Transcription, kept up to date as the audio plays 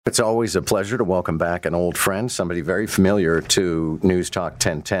It's always a pleasure to welcome back an old friend, somebody very familiar to News Talk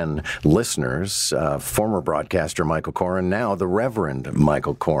 1010 listeners, former broadcaster Michael Coren, now the Reverend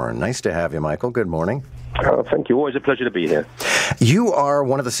Michael Coren. Nice to have you, Michael. Good morning. Thank you. Always a pleasure to be here. You are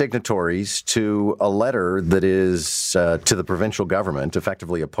one of the signatories to a letter that is to the provincial government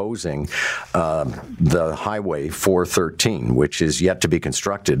effectively opposing the Highway 413, which is yet to be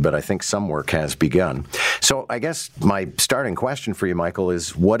constructed, but I think some work has begun. So I guess my starting question for you, Michael,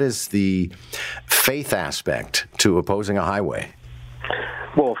 is what is the faith aspect to opposing a highway?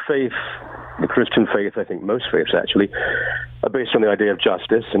 Well, faith, the Christian faith, I think most faiths actually, are based on the idea of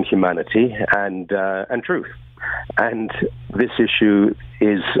justice and humanity and truth. And this issue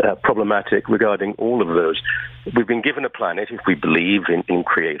is problematic regarding all of those. We've been given a planet, if we believe in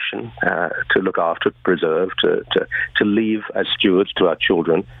creation, to look after, preserve, to leave as stewards to our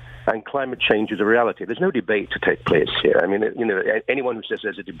children. And climate change is a reality. There's no debate to take place here. I mean, anyone who says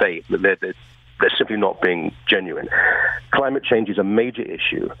there's a debate, they're simply not being genuine. Climate change is a major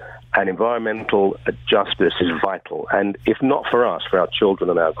issue, and environmental justice is vital. And if not for us, for our children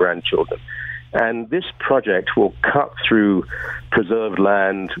and our grandchildren. And this project will cut through preserved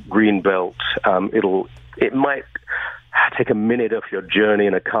land, Greenbelt. It might take a minute of your journey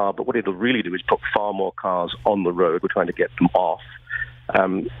in a car, but what it'll really do is put far more cars on the road. We're trying to get them off.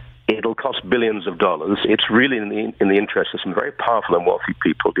 It'll cost billions of dollars. It's really in the interest of some very powerful and wealthy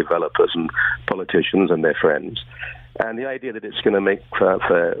people, developers and politicians and their friends. And the idea that it's going to make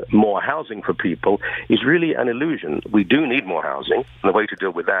for more housing for people is really an illusion. We do need more housing. And the way to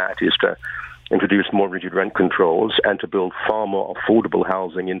deal with that is to introduce more rigid rent controls and to build far more affordable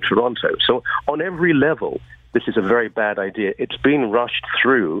housing in Toronto. So on every level, this is a very bad idea. It's been rushed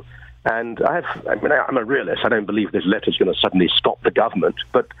through. And I'm a realist. I don't believe this letter is going to suddenly stop the government,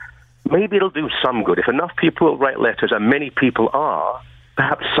 but maybe it'll do some good. If enough people write letters, and many people are,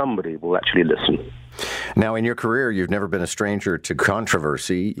 perhaps somebody will actually listen. Now, in your career, you've never been a stranger to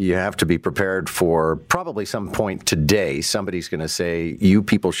controversy. You have to be prepared for probably some point today, somebody's going to say, you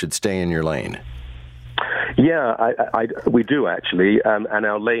people should stay in your lane. Yeah, we do actually, and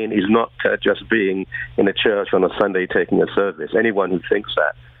our lane is not just being in a church on a Sunday taking a service. Anyone who thinks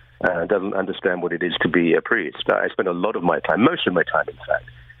that doesn't understand what it is to be a priest. I spend a lot of my time, most of my time, in fact,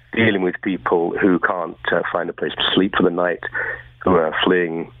 dealing with people who can't find a place to sleep for the night, who are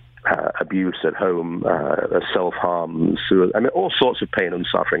fleeing abuse at home, self-harm, all sorts of pain and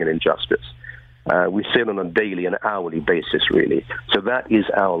suffering and injustice. We see it on a daily and hourly basis, really. So that is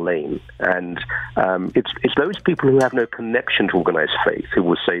our lane. And it's those people who have no connection to organized faith who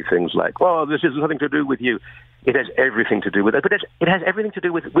will say things like, well, this has nothing to do with you. It has everything to do with it. But it has everything to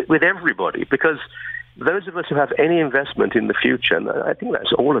do with everybody, because those of us who have any investment in the future, and I think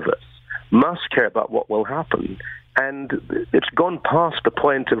that's all of us, must care about what will happen. And it's gone past the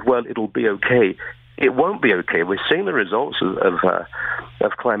point of, well, it'll be okay. It won't be okay. We're seeing the results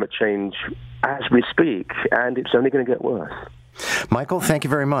of climate change as we speak, and it's only going to get worse. Michael, thank you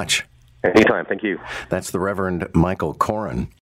very much. Anytime. Thank you. That's the Reverend Michael Coren.